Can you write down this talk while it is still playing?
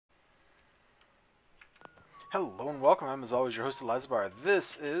Hello and welcome. I'm as always your host elizibar.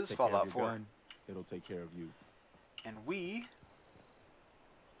 This is Take care of Fallout your 4. gun. It'll take care of you. And we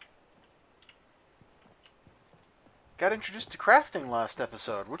got introduced to crafting last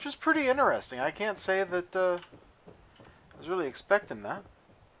episode, which was pretty interesting. I can't say that I was really expecting that.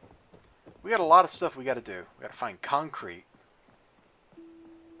 We got a lot of stuff we got to do. We got to find concrete,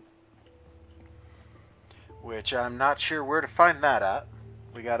 which I'm not sure where to find that at.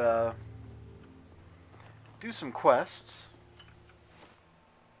 We got to do some quests.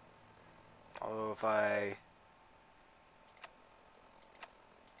 Although if I...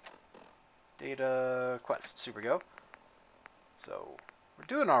 Data quests, here we go. So, we're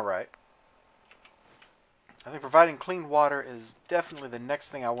doing alright. I think providing clean water is definitely the next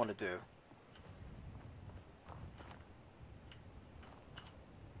thing I want to do.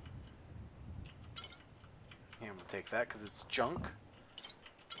 And we'll take that because it's junk.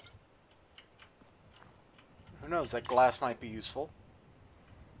 Who knows, that glass might be useful.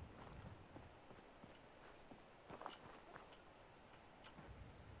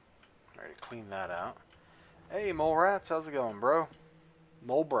 Alright, clean that out. Hey, mole rats, how's it going, bro?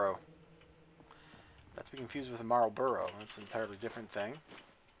 Mole bro. Not to be confused with a Marlboro. That's an entirely different thing.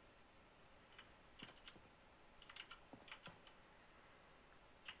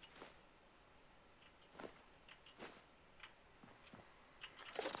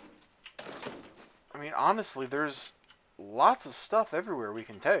 I mean, honestly, there's lots of stuff everywhere we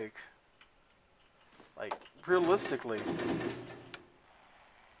can take. Like, realistically,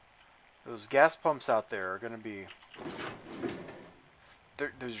 those gas pumps out there are going to be...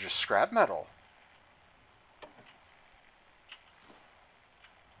 There's just scrap metal.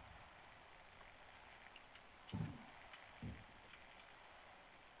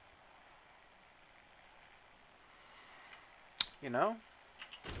 You know?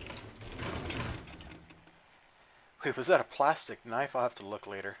 Wait, was that a plastic knife? I'll have to look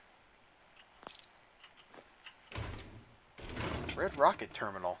later. Red rocket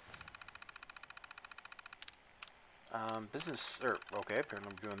terminal. Business... okay,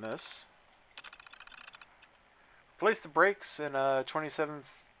 apparently I'm doing this. Replace the brakes in a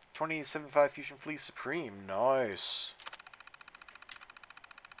 2075 Fusion Fleet Supreme. Nice.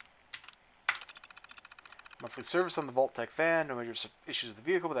 Monthly service on the Vault-Tec van. No major issues with the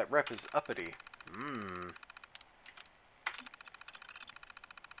vehicle, but that rep is uppity.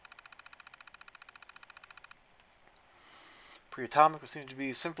 Pre-atomic, what seemed to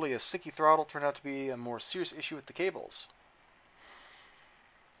be simply a sticky throttle, turned out to be a more serious issue with the cables.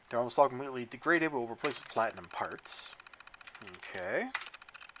 They're almost all completely degraded, but we'll replace with platinum parts. Okay.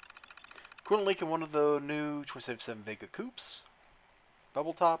 Coolant leak in one of the new 2077 Vega coupes.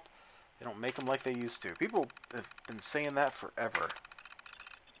 Bubble top. They don't make them like they used to. People have been saying that forever.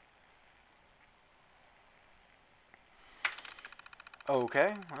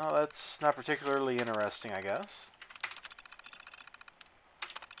 Okay, well that's not particularly interesting, I guess.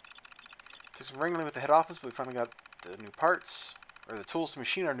 Took some wrangling with the head office, but we finally got the new parts, or the tools to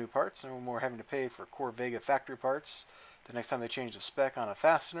machine our new parts. No more having to pay for core Vega factory parts the next time they change the spec on a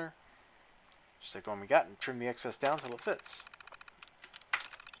fastener. Just like the one we got and trim the excess down until it fits.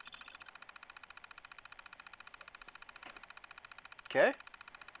 Okay.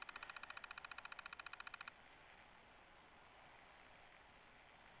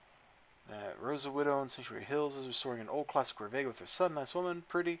 Rosa Widow in Sanctuary Hills is restoring an old classic Corvega with her son. Nice woman,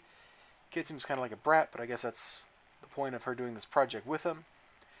 pretty. Kid seems kind of like a brat, but I guess that's the point of her doing this project with him.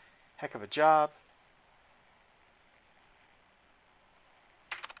 Heck of a job.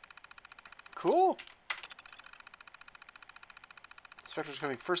 Cool. Spectre's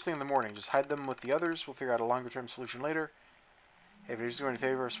coming first thing in the morning. Just hide them with the others. We'll figure out a longer-term solution later. Hey, if you're just going to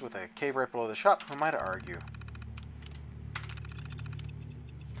favor us with a cave right below the shop, who am I to argue?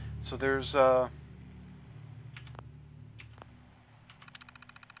 So there's, there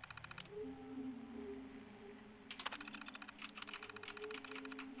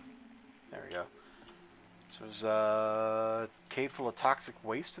we go. So there's a cave full of toxic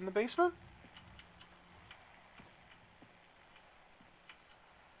waste in the basement?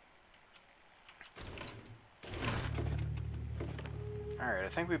 Alright, I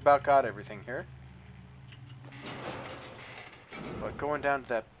think we about got everything here. But going down to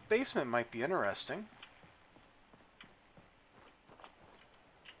that basement might be interesting.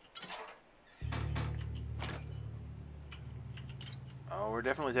 Oh, we're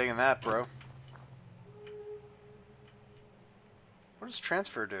definitely taking that, bro. What does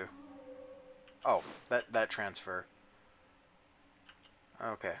transfer do? Oh, that transfer.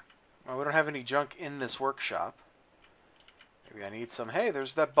 Okay. Well, we don't have any junk in this workshop. Maybe I need some... Hey,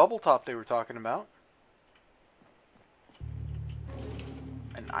 there's that bubble top they were talking about.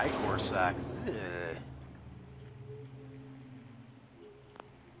 An ichor sack. Ugh.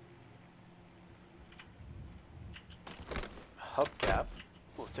 Hubcap.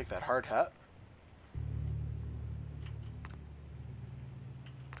 We'll take that hard hat.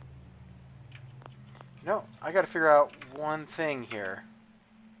 No, I gotta figure out one thing here.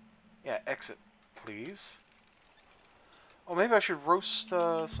 Yeah, exit, please. Oh, maybe I should roast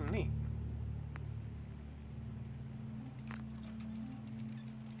some meat.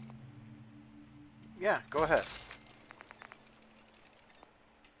 Yeah, go ahead.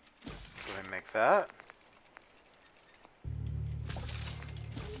 Go ahead and make that.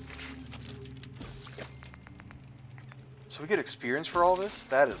 So we get experience for all this?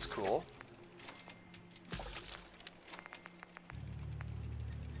 That is cool.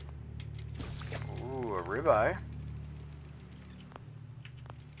 Ooh, a ribeye.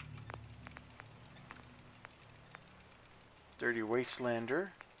 Dirty Wastelander.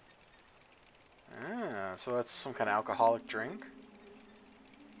 Ah, so that's some kind of alcoholic drink.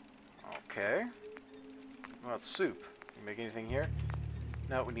 Okay. What about soup? Can you make anything here?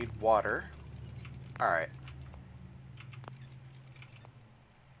 No, we need water. Alright.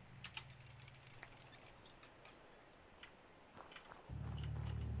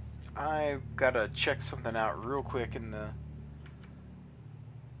 I've gotta check something out real quick in the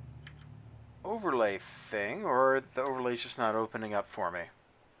overlay thing, or the overlay's just not opening up for me.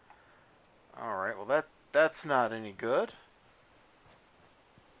 Alright, well that's not any good.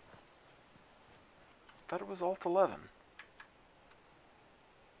 Thought it was Alt 11.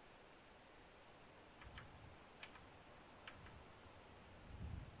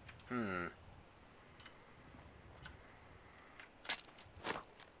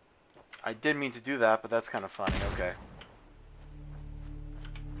 I did mean to do that, but that's kind of funny. Okay.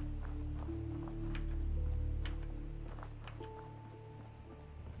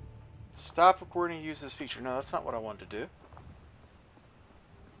 Stop recording and use this feature. No, that's not what I wanted to do.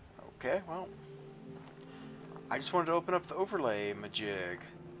 Okay, well. I just wanted to open up the overlay majig.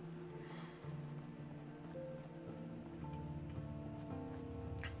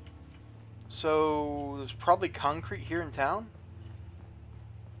 So, there's probably concrete here in town?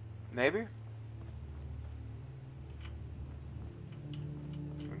 Maybe?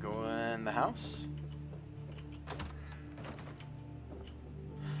 Can we go in the house?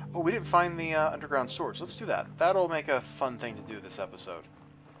 Oh, we didn't find the underground storage. Let's do that. That'll make a fun thing to do this episode.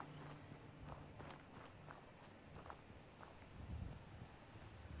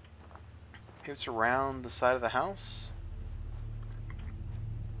 It's around the side of the house?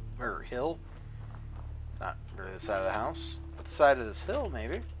 Or hill? Not really the side of the house, but the side of this hill,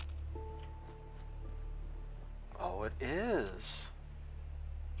 maybe. Oh, it is.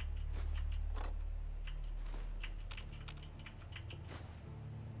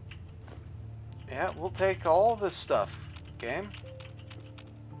 Yeah, we'll take all this stuff, game.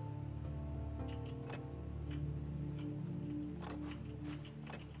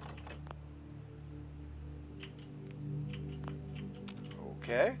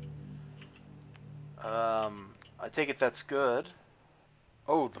 Okay. I take it that's good.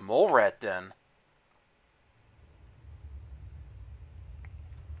 Oh, the mole rat den.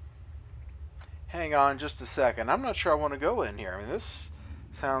 Hang on just a second. I'm not sure I want to go in here. I mean, this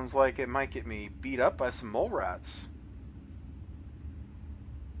sounds like it might get me beat up by some mole rats.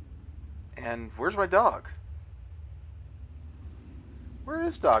 And where's my dog? Where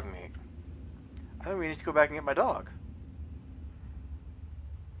is dog meat? I think we need to go back and get my dog.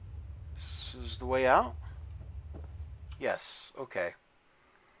 This is the way out? Yes, okay.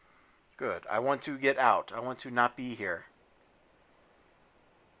 Good. I want to get out. I want to not be here.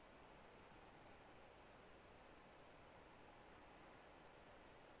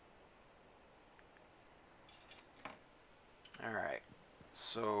 Alright.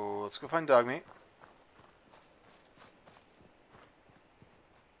 So, let's go find dog meat.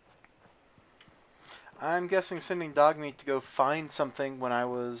 I'm guessing sending dog meat to go find something when I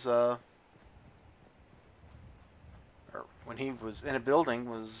was, or when he was in a building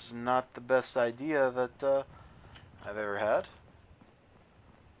was not the best idea that I've ever had.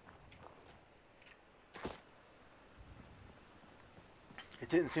 It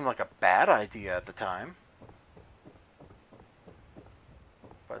didn't seem like a bad idea at the time.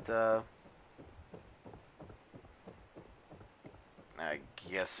 But, I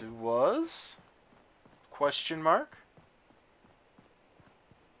guess it was? Question mark?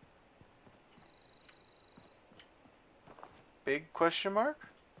 Big question mark?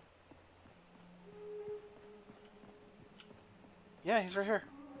 Yeah, he's right here.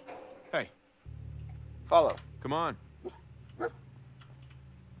 Hey. Follow. Come on.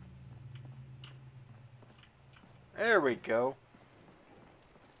 There we go.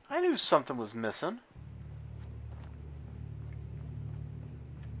 I knew something was missing.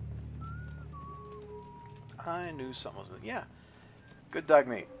 I knew something was missing. Yeah. Good dog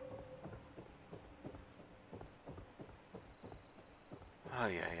meat.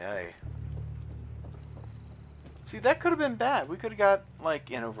 Ay, ay, ay. See, that could have been bad. We could have got,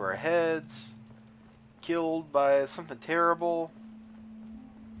 like, in over our heads, killed by something terrible.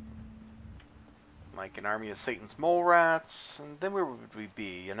 Like an army of Satan's mole rats, and then where would we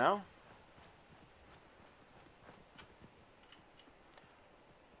be, you know?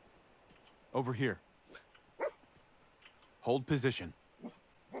 Over here. Hold position.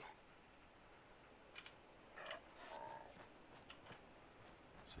 So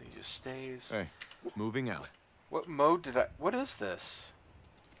he just stays. Hey, moving out. What mode did I... What is this?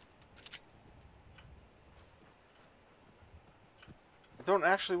 I don't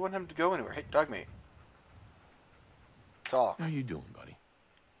actually want him to go anywhere. Hey, dog mate. Talk. How you doing, buddy?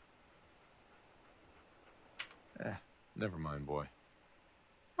 Never mind, boy.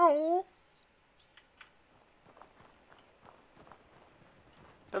 Oh.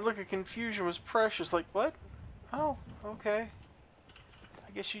 That look of confusion was precious. Like, what? Oh, okay.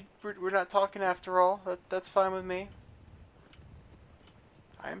 I guess we're not talking after all. That's fine with me.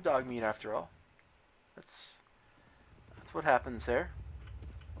 I am dog meat after all. That's what happens there.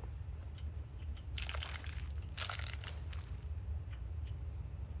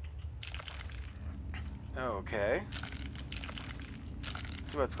 Okay.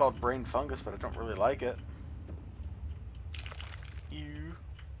 See what it's called, brain fungus, but I don't really like it. Ew.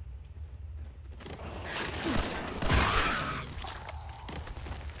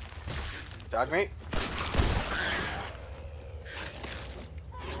 Dog meat.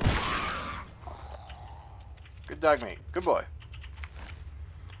 Good dog meat. Good boy.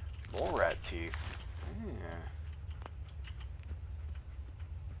 Mole rat teeth. Yeah.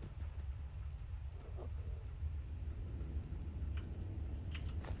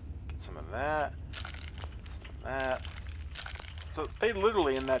 Get some of that. Some of that. So they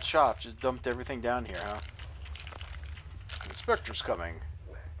literally in that shop just dumped everything down here, huh? Inspector's coming.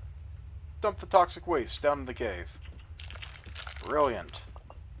 Dump the toxic waste down in the cave. Brilliant.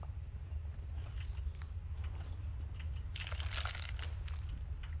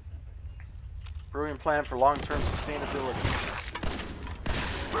 Brilliant plan for long-term sustainability.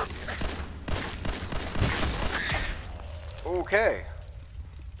 Okay.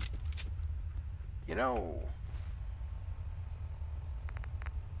 You know...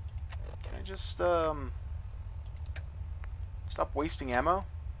 Can I just, stop wasting ammo?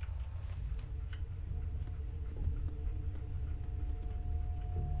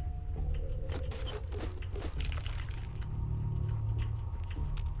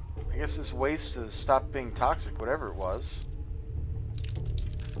 I guess this waste has stopped being toxic, whatever it was.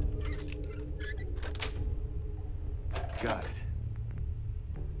 Got it.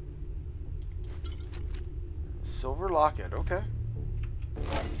 Silver locket, okay.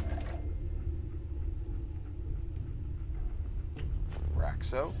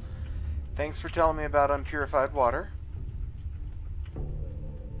 Raxo. Thanks for telling me about unpurified water.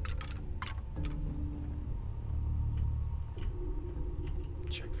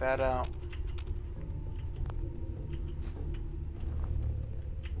 Check that out.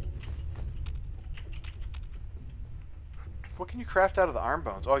 What can you craft out of the arm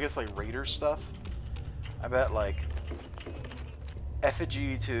bones? Oh, I guess like raider stuff. I bet like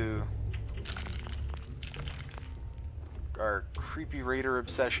effigy to our creepy raider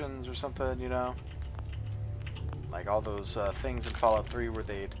obsessions or something, you know? Like all those things in Fallout 3 where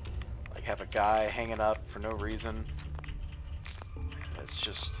they'd like have a guy hanging up for no reason. It's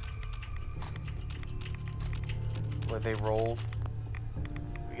just where they rolled.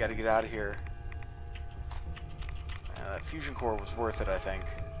 We gotta get out of here. That fusion core was worth it, I think.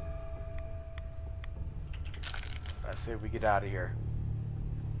 I say we get out of here.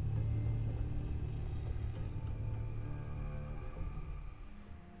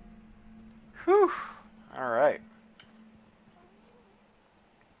 Whew. Alright.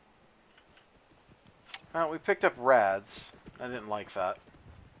 Well, we picked up rads. I didn't like that.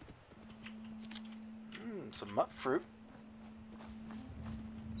 Some mutt fruit.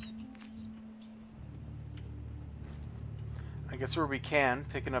 I guess where we can,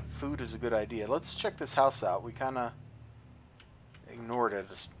 picking up food is a good idea. Let's check this house out. We kind of ignored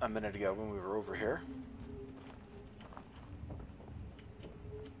it a minute ago when we were over here.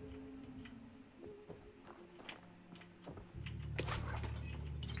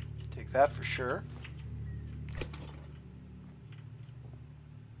 Take that for sure.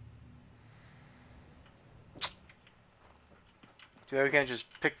 Maybe we can't just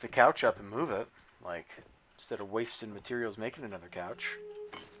pick the couch up and move it, like, instead of wasting materials making another couch.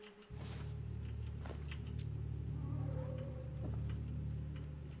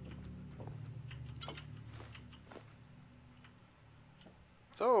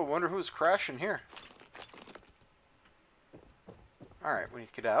 So, I wonder who's crashing here. Alright, we need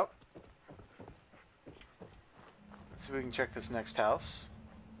to get out. Let's see if we can check this next house.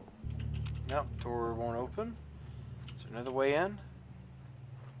 Nope, door won't open. Is there another way in?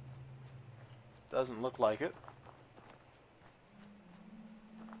 Doesn't look like it.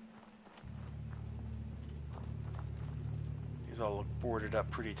 These all look boarded up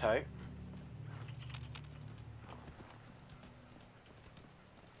pretty tight.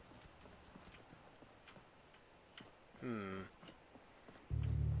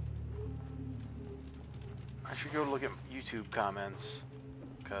 I should go look at YouTube comments,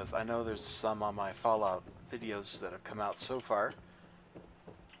 because I know there's some on my Fallout videos that have come out so far.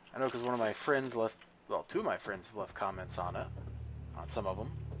 I know because one of my friends left, well, two of my friends have left comments on it, on some of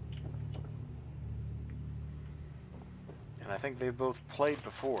them. And I think they've both played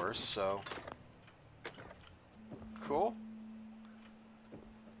before, so... Cool.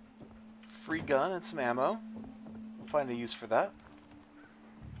 Free gun and some ammo. We'll find a use for that.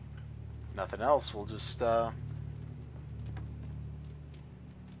 Nothing else, we'll just, get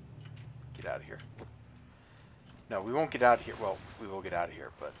out of here. No, we won't get out of here. Well, we will get out of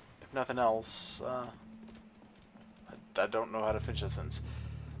here, but if nothing else, I don't know how to finish this sentence.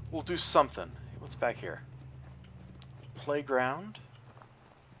 We'll do something. What's back here? Playground.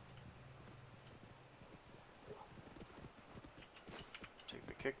 Take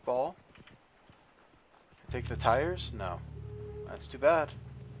the kickball. Take the tires? No. That's too bad.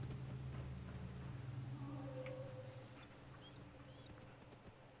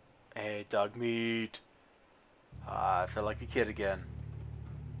 Hey, dog meat. I feel like a kid again.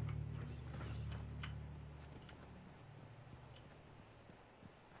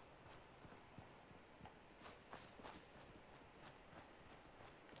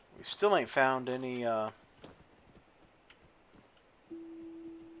 We still ain't found any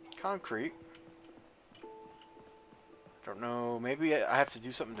concrete. I don't know, maybe I have to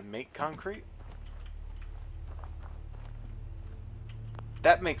do something to make concrete?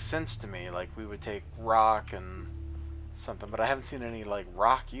 That makes sense to me, like we would take rock and something, but I haven't seen any like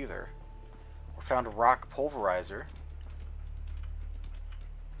rock either. Or found a rock pulverizer.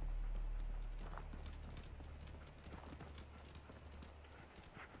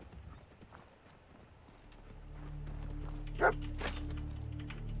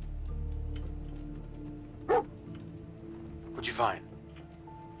 What'd you find?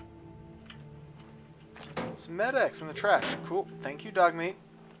 Some Med-X in the trash. Cool. Thank you, dog meat.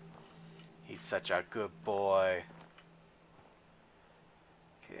 He's such a good boy.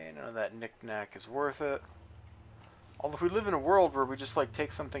 Okay, none of that knick-knack is worth it. Although if we live in a world where we just like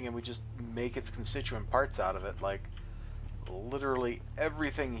take something and we just make its constituent parts out of it, like literally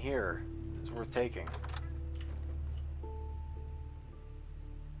everything here is worth taking. Oh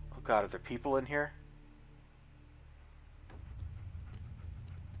god, are there people in here?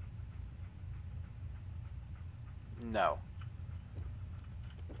 No.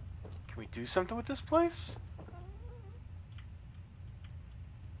 Can we do something with this place?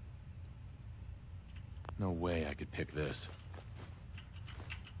 No way I could pick this.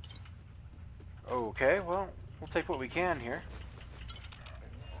 Okay, well, we'll take what we can here.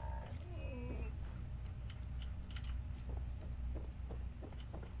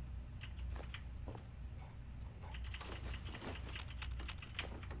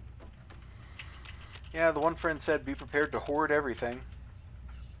 Yeah, the one friend said be prepared to hoard everything.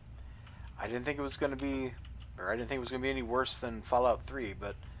 I didn't think it was going to be, or I didn't think it was going to be any worse than Fallout 3,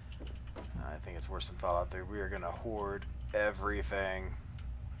 but I think it's worse than Fallout 3. We are going to hoard everything.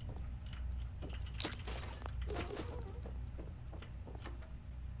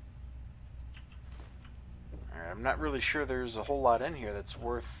 Alright, I'm not really sure there's a whole lot in here that's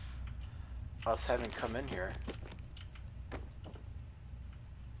worth us having come in here.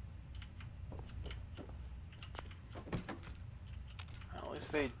 At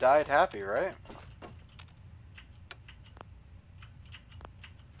least they died happy, right?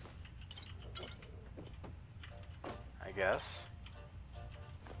 I guess.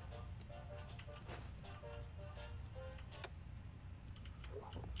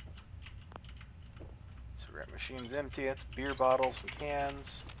 Cigarette machine's empty. It's beer bottles, some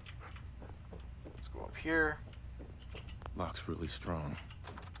cans. Let's go up here. Lock's really strong.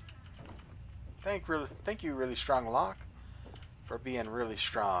 Thank you, really strong lock, for being really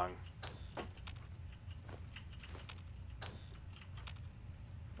strong.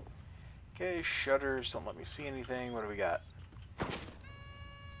 Okay, shutters don't let me see anything. What do we got?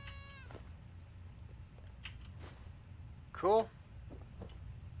 Cool.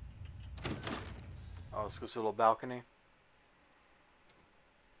 Oh, let's go to a little balcony.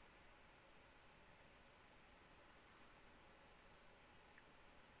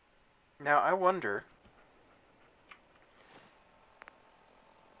 Now, I wonder,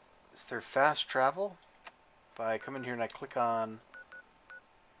 is there fast travel? If I come in here and I click on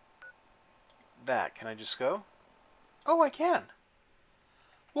that, can I just go? Oh, I can.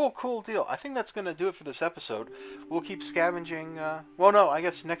 Well, cool deal. I think that's going to do it for this episode. We'll keep scavenging. Well, no, I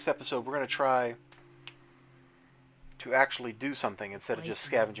guess next episode we're going to try to actually do something instead of just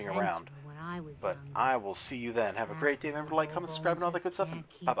scavenging around. But I will see you then. Have a great day. Remember to like, comment, subscribe, and all that good stuff. And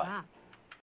bye-bye.